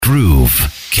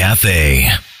Groove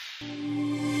Cafe.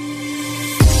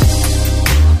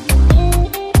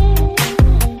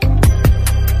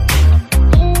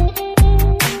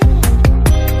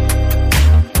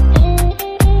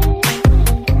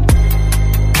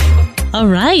 All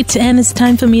right, and it's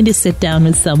time for me to sit down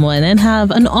with someone and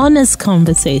have an honest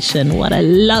conversation, what I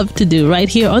love to do right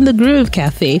here on the Groove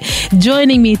Cafe.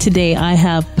 Joining me today, I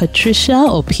have Patricia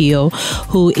Opio,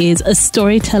 who is a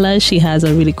storyteller. She has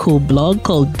a really cool blog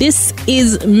called This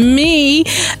Is Me,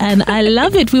 and I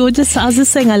love it. I was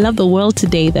just saying, I love the world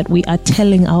today that we are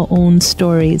telling our own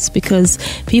stories because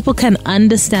people can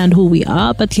understand who we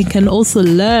are, but you can also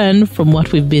learn from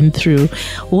what we've been through.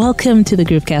 Welcome to the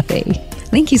Groove Cafe.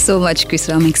 Thank you so much,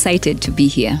 Crystal. I'm excited to be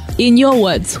here. In your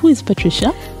words, who is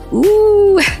Patricia?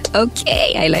 Ooh,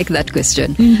 okay. I like that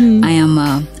question. Mm-hmm. I am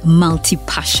a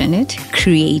multi-passionate,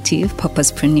 creative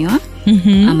purposepreneur.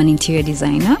 Mm-hmm. I'm an interior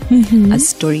designer, a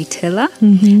storyteller,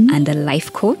 and a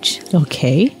life coach.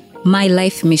 Okay. My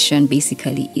life mission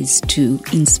basically is to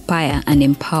inspire and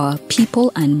empower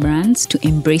people and brands to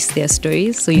embrace their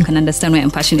stories. So you can understand why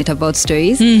I'm passionate about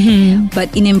stories. Mm-hmm.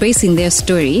 But in embracing their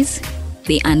stories,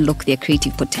 they unlock their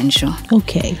creative potential.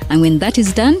 Okay. And when that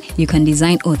is done, you can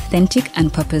design authentic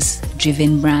and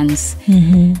purpose-driven brands.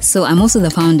 Mm-hmm. So I'm also the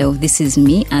founder of This Is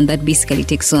Me, and that basically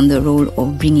takes on the role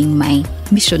of bringing my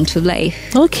mission to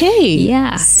life. Okay.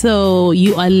 Yeah. So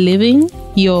you are living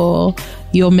your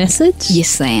message?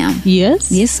 Yes, I am.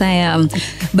 Yes? Yes, I am.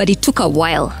 But it took a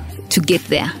while to get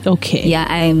there. Okay.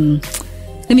 Yeah,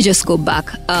 let me just go back.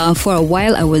 For a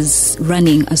while, I was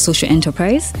running a social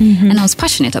enterprise and I was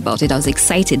passionate about it. I was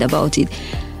excited about it.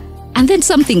 And then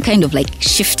something kind of like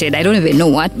shifted. I don't even know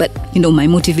what, but my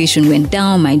motivation went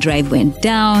down, my drive went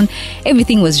down.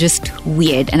 Everything was just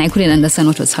weird and I couldn't understand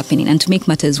what was happening. And to make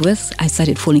matters worse, I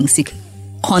started falling sick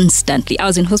constantly. I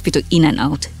was in hospital in and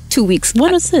out. 2 weeks.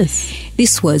 When was this?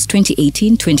 This was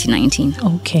 2018, 2019.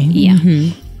 Okay. Yeah.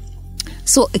 Mm-hmm.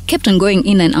 So it kept on going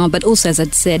in and out, but also, as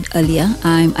I'd said earlier,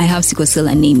 I have sickle cell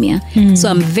anemia. So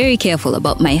I'm very careful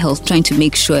about my health, trying to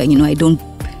make sure, I don't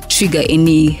trigger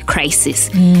any crisis.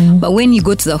 But when you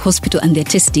go to the hospital and they're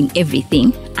testing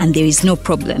everything and there is no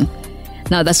problem,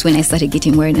 now that's when I started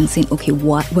getting worried and saying, okay,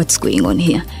 what's going on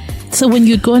here? So when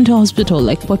you'd go into hospital,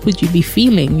 what would you be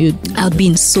feeling? I'd be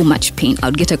in so much pain.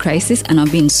 I'd get a crisis and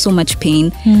I'd be in so much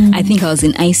pain. I think I was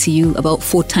in ICU about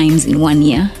 4 times in 1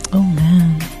 year. Oh,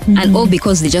 man. And all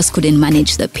because they just couldn't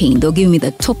manage the pain. They'll give me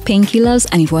the top painkillers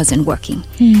and it wasn't working.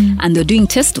 And they're doing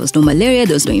tests. There was no malaria,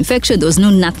 there was no infection, there was no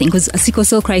nothing. Because a sickle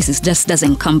cell crisis just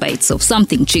doesn't come by itself.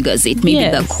 Something triggers it. Maybe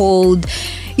the cold.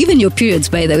 Even your periods,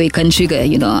 by the way, can trigger,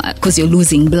 because you're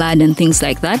losing blood and things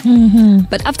like that.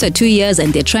 But after 2 years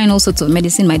and they're trying all sorts of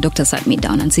medicine, my doctor sat me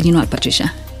down and said, you know what,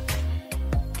 Patricia?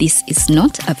 This is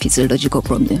not a physiological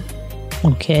problem.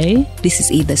 Okay. This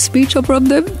is either a spiritual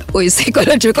problem or a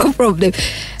psychological problem.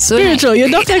 Spiritual? Your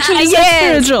doctor actually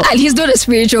said spiritual? And he's not a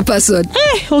spiritual person.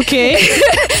 Okay.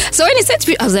 So when he said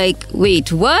spiritual, I was like,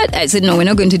 wait, what? I said, no, we're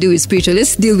not going to do with spiritual.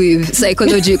 Let's deal with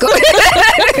psychological.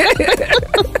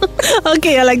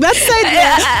 Okay, you're like, that's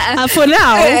it for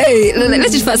now. Hey,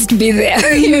 let's just first be there,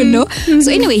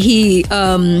 So anyway, he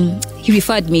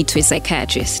referred me to a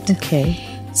psychiatrist. Okay.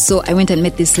 So I went and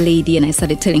met this lady and I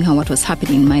started telling her what was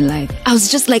happening in my life. I was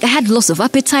just like, I had loss of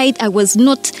appetite. I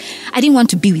didn't want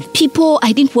to be with people.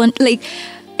 I didn't want,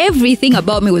 everything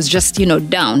about me was just,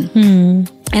 down.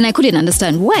 And I couldn't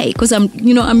understand why, because I'm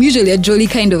usually a jolly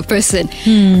kind of person.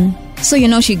 So,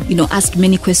 she, asked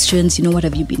many questions, what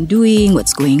have you been doing?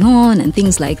 What's going on? And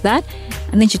things like that.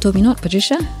 And then she told me,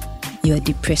 Patricia, you are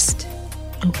depressed.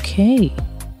 Okay.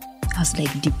 I was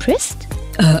like, depressed?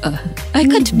 I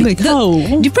can't be.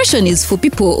 How? Depression is for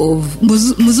people of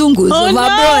Muzungus of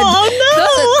abroad.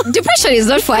 Oh, no. Depression is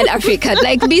not for an African.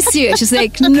 Be serious. She's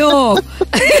like, no.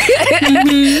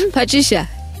 Patricia,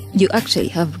 you actually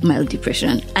have mild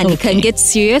depression and it can get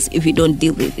serious if you don't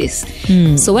deal with this.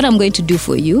 So what I'm going to do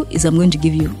for you is I'm going to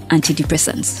give you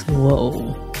antidepressants.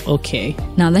 Whoa. Okay.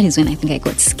 Now that is when I think I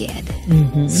got scared.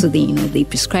 So they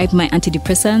prescribed my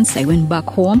antidepressants. I went back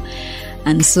home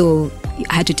and so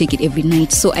I had to take it every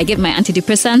night. So I get my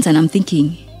antidepressants and I'm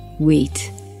thinking,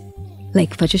 wait,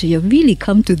 Patricia, you've really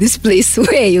come to this place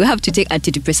where you have to take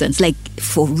antidepressants,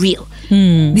 for real.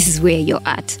 This is where you're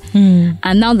at.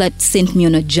 And now that sent me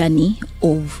on a journey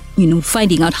of,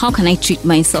 finding out how can I treat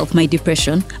myself, my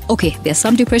depression. Okay, there are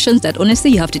some depressions that honestly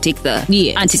you have to take the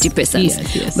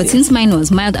antidepressants. But since mine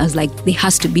was mild, I was like, there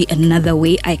has to be another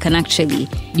way I can actually...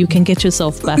 You can get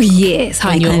yourself back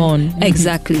on your own.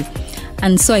 Exactly.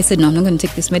 And so I said, no, I'm not going to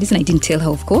take this medicine. I didn't tell her,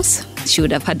 of course. She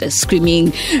would have had a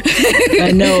screaming,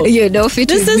 I know. fit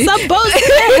this with is me. supposed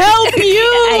to help you.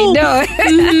 I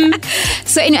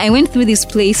So anyway, I went through this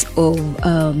place of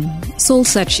soul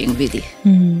searching, really.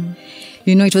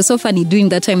 You know, it was so funny during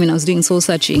that time when I was doing soul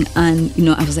searching, and you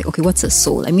know, I was like, okay, what's a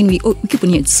soul? I mean, we keep on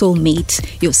hearing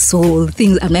soulmate, your soul,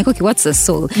 things. I'm like, okay, what's a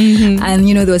soul? And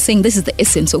you know, they were saying this is the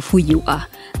essence of who you are,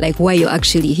 like why you're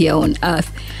actually here on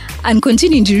earth. And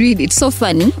continuing to read, it's so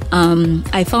funny.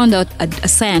 I found out a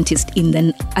scientist in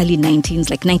the early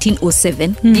 19s, like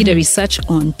 1907, did a research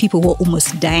on people who are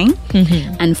almost dying,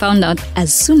 and found out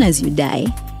as soon as you die,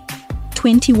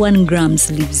 21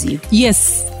 grams leaves you.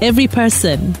 Yes, every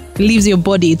person leaves your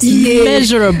body. It's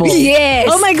measurable. Yes.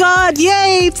 Oh my God,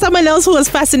 yay. Someone else who was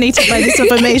fascinated by this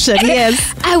information.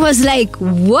 Yes. I was like,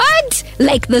 what?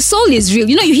 Like the soul is real.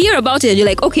 You know, you hear about it and you're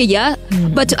like, okay, yeah.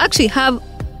 But to actually have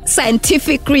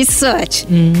scientific research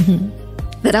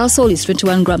that our soul is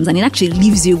 21 grams and it actually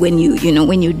leaves you when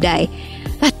you die.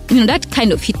 That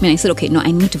kind of hit me. I said, okay, no,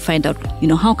 I need to find out,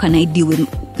 how can I deal with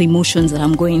the emotions that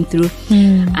I'm going through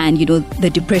and, the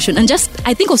depression and just,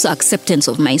 I think also acceptance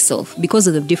of myself because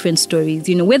of the different stories,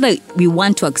 whether we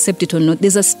want to accept it or not,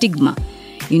 there's a stigma,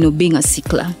 being a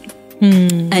sickler.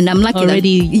 And I'm lucky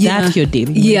that you're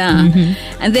dealing with. Yeah.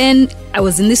 And then I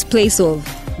was in this place of,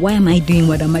 why am I doing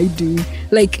what am I doing?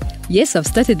 Like, yes, I've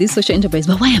started this social enterprise,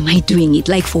 but why am I doing it?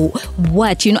 Like, for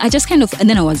what? I just kind of, and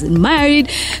then I wasn't married.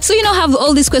 So, have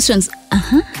all these questions.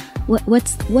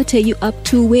 What are you up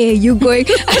to? Where are you going?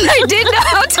 And I didn't know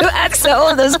how to answer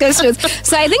all those questions.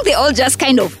 So I think they all just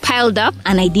kind of piled up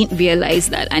and I didn't realize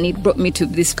that. And it brought me to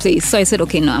this place. So I said,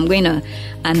 okay, no, I'm going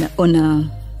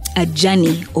on a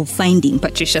journey of finding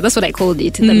Patricia. That's what I called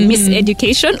it, the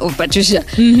miseducation of Patricia.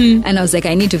 And I was like,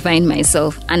 I need to find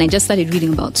myself. And I just started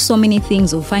reading about so many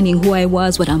things of finding who I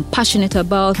was, what I'm passionate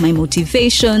about, my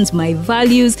motivations, my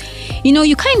values.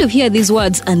 You kind of hear these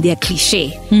words and they're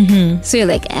cliche. So you're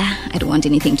like, I don't want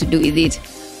anything to do with it.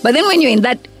 But then when you're in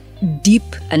that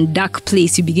deep and dark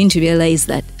place, you begin to realize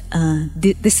that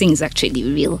this thing is actually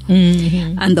real.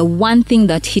 And the one thing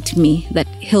that hit me, that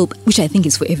helped, which I think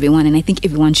is for everyone, and I think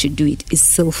everyone should do it, is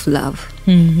self-love.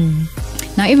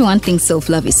 Now, everyone thinks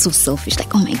self-love is so selfish.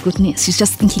 Like, oh my goodness, she's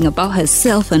just thinking about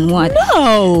herself and what?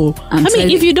 No.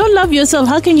 If you don't love yourself,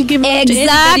 how can you give love to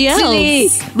anybody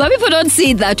else? But people don't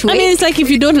see it that way. It's like if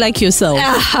you don't like yourself,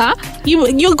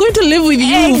 you're going to live with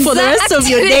you for the rest of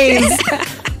your days.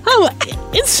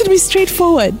 It should be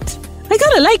straightforward. I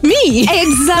gotta like me.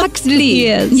 Exactly.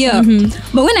 Yes. Yeah.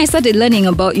 But when I started learning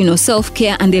about,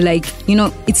 self-care, and they're like,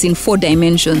 it's in 4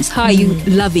 dimensions. How are you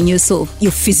loving yourself?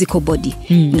 Your physical body.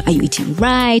 Are you eating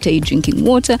right? Are you drinking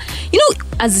water?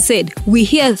 As I said, we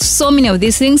hear so many of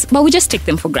these things, but we just take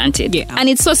them for granted. Yeah. And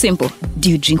it's so simple. Do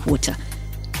you drink water?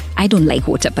 I don't like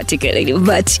water particularly,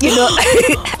 but,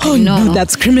 Oh, no,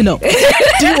 that's criminal.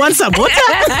 Do you want some water?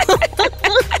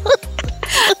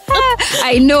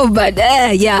 I know, but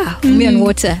me and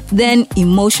water. Then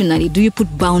emotionally, do you put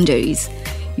boundaries?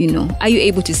 Are you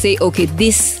able to say, okay,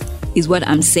 this is what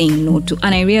I'm saying no to?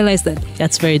 And I realized that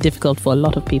that's very difficult for a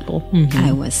lot of people.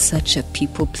 I was such a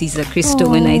people pleaser, Crystal.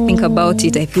 When I think about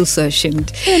it, I feel so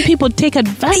ashamed. And people take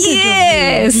advantage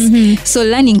of you. So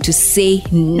learning to say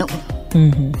no.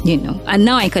 And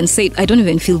now I can say it, I don't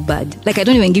even feel bad. Like, I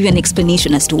don't even give you an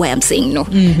explanation as to why I'm saying no.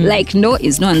 Like, no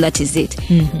is no, and that is it.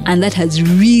 And that has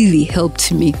really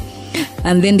helped me.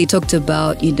 And then they talked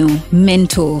about,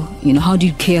 mental, how do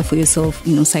you care for yourself,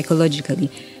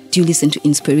 psychologically? Do you listen to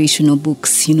inspirational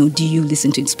books? Do you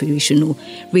listen to inspirational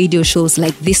radio shows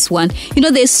like this one?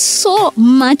 There's so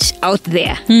much out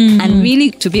there. And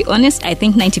really, to be honest, I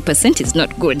think 90% is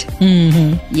not good.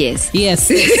 Yes.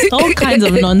 All kinds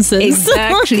of nonsense.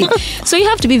 Exactly. So you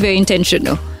have to be very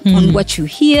intentional on what you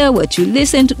hear, what you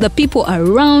listen to, the people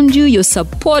around you, your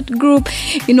support group,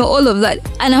 all of that.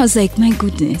 And I was like, my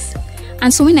goodness.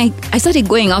 And so when I started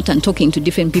going out and talking to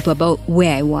different people about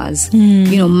where I was,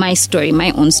 my story,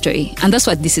 my own story. And that's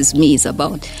what This Is Me is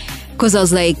about. Because I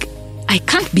was like, I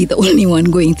can't be the only one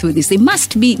going through this. There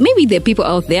must be, maybe there are people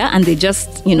out there and they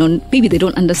just, maybe they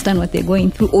don't understand what they're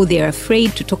going through, or they're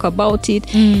afraid to talk about it.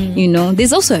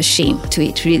 There's also a shame to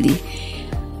it, really.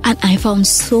 And I found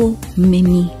so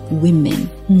many women,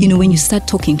 when you start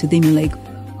talking to them, you're like,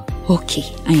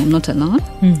 okay, I am not alone.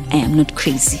 I am not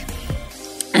crazy.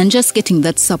 And just getting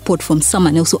that support from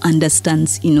someone else who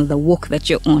understands, the walk that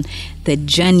you're on, the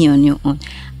journey on your own.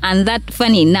 And that,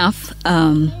 funny enough,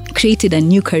 created a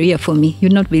new career for me.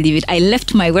 You'd not believe it. I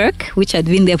left my work, which had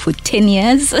been there for 10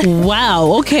 years.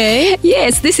 Wow, okay.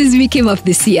 Yes, This Is Me came up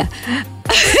this year.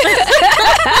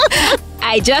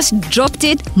 I just dropped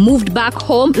it, moved back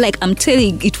home. Like, I'm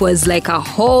telling you, it was like a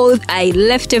whole, I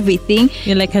left everything.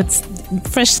 You're like,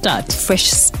 fresh start. Fresh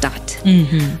start.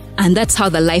 And that's how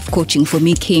the life coaching for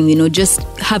me came, you know, just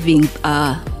having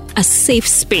a safe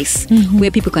space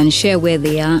where people can share where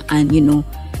they are and, you know,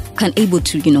 can able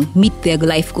to, you know, meet their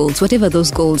life goals, whatever those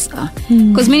goals are.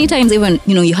 Because many times even,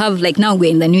 you know, you have, like, now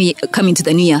we're in the new year, coming to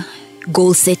the new year,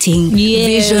 goal setting,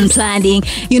 vision planning,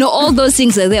 you know, all those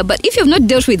things are there. But if you've not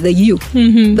dealt with the you,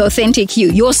 the authentic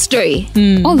you, your story,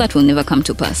 all that will never come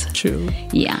to pass. True.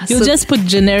 Yeah. You'll just put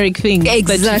generic things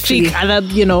exactly that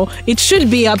you know, it should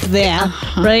be up there,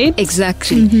 right?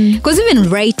 Exactly. Because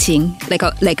even writing,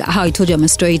 like how I told you I'm a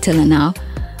storyteller now,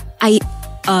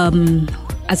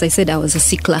 as I said, I was a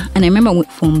sickler. And I remember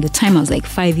from the time I was like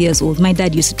 5 years old, my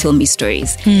dad used to tell me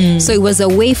stories. So it was a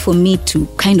way for me to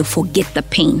kind of forget the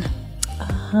pain.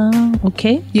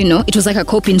 Okay. You know, it was like a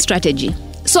coping strategy.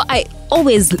 So I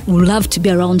always loved to be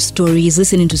around stories,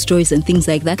 listening to stories and things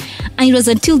like that. And it was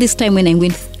until this time when I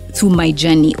went through my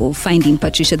journey of finding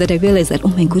Patricia that I realized that, oh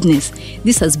my goodness,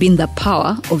 this has been the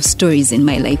power of stories in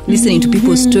my life. Listening to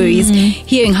people's stories,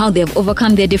 hearing how they've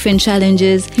overcome their different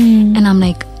challenges. And I'm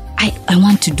like, I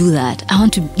want to do that. I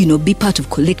want to, you know, be part of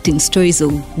collecting stories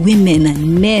of women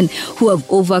and men who have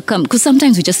overcome. Because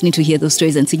sometimes we just need to hear those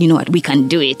stories and say, you know what, we can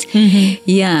do it.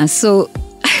 Yeah, so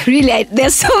really,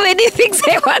 there's so many things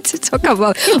I want to talk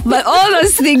about. But all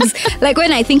those things, like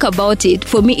when I think about it,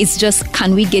 for me, it's just,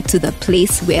 can we get to the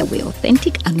place where we're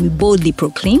authentic and we boldly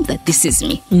proclaim that this is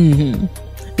me?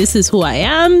 This is who I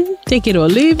am. Take it or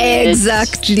leave it.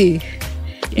 Exactly.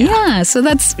 Yeah, so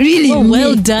that's really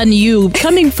well done, you.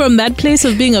 Coming from that place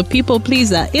of being a people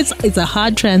pleaser, it's a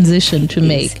hard transition to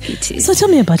make. It is. So tell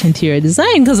me about interior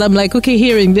design, because I'm like, okay,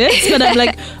 hearing this, but I'm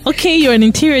like, okay, you're an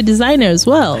interior designer as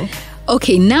well.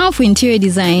 Okay, now for interior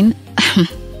design,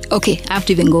 okay, I have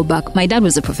to even go back. My dad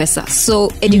was a professor, so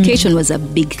education was a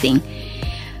big thing.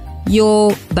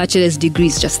 Your bachelor's degree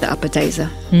is just the appetizer.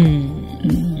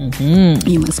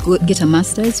 You must go get a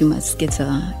master's, you must get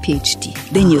a PhD.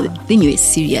 Then you're a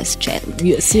serious child.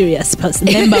 You're a serious person,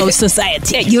 member of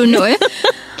society. You know, eh?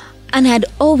 And I had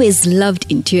always loved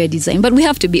interior design. But we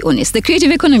have to be honest, the creative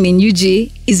economy in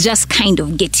UG is just kind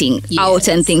of getting out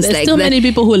and things There's like so that. many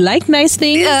people who like nice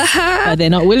things, but they're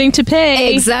not willing to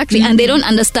pay. Exactly. And they don't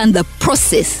understand the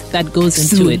process that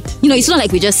goes into it. You know, it's not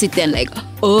like we just sit there and like,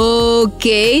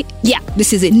 okay, yeah,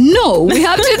 this is it. No, we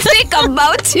have to think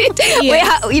about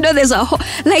it. You know, there's a whole,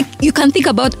 like, you can think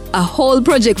about a whole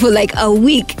project for like a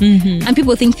week. And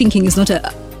people thinking is not a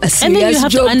serious and then you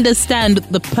have job. to understand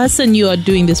the person you are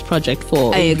doing this project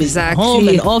for. Exactly. Home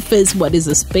and office, what is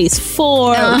the space for?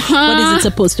 What is it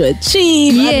supposed to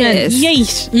achieve?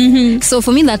 Yes. So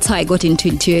for me, that's how I got into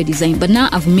interior design. But now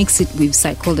I've mixed it with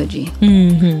psychology.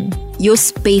 Your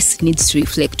space needs to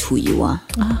reflect who you are.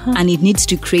 And it needs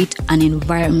to create an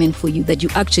environment for you that you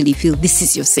actually feel this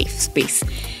is your safe space.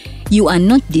 You are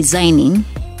not designing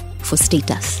for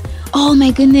status. Oh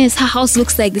my goodness, her house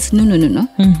looks like this. No.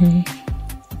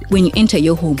 When you enter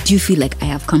your home, do you feel like I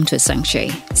have come to a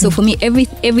sanctuary? So for me,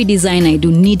 every design I do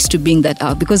needs to bring that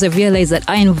out, because I've realized that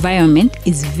our environment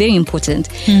is very important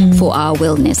for our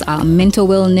wellness, our mental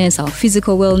wellness, our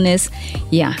physical wellness.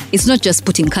 Yeah, it's not just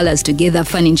putting colors together,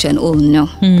 furniture and all. No.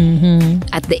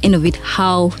 At the end of it,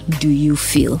 how do you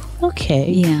feel? Okay.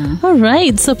 Yeah. All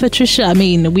right. So Patricia, I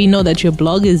mean, we know that your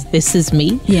blog is This Is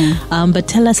Me. Yeah. But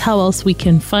tell us how else we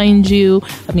can find you.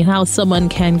 I mean, how someone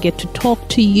can get to talk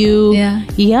to you. Yeah.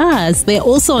 Yes. They're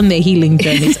also on their healing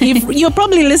journeys. If you're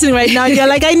probably listening right now and you're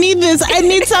like, I need this. I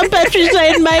need some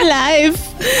Patricia in my life.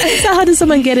 So how does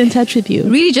someone get in touch with you?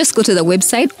 Really just go to the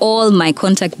website. All my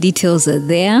contact details are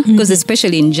there. Because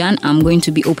especially in Jan, I'm going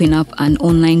to be opening up an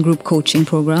online group coaching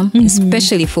program,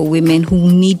 especially for women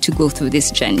who need to go through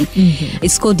this journey.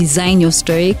 It's called Design Your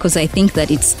Story, because I think that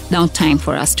it's now time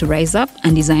for us to rise up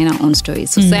and design our own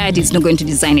stories. Society is not going to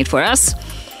design it for us.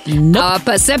 Nope.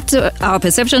 Our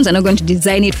perceptions are not going to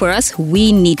design it for us.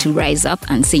 We need to rise up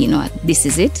and say, you know what, this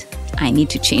is it. I need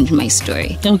to change my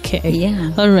story. Okay.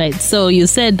 Yeah. All right. So you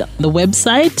said the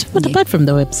website. What apart from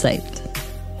the website?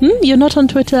 You're not on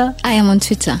Twitter? I am on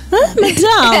Twitter.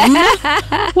 Madam,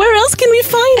 where else can we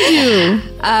find you?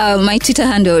 My Twitter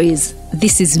handle is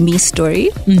This Is Me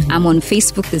Story. I'm on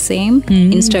Facebook the same.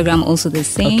 Instagram also the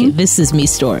same. Okay, This Is Me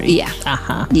Story.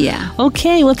 Yeah. Yeah.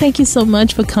 Okay, well, thank you so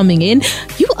much for coming in.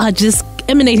 You are just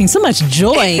emanating so much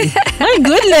joy. My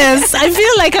goodness. I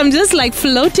feel like I'm just like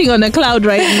floating on a cloud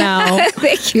right now.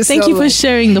 Thank you so Thank you for much.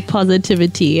 sharing the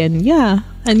positivity. And yeah.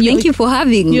 And Thank you for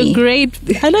having me. You're great.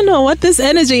 I don't know what this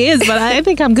energy is, but I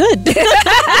think I'm good.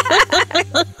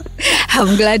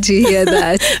 I'm glad to hear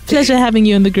that. Pleasure having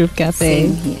you in the Groove Cafe.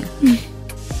 Same here.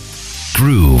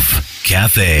 Groove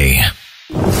Cafe.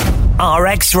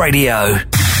 RX Radio.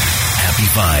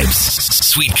 Happy vibes.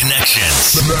 Sweet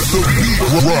connections.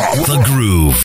 The Groove.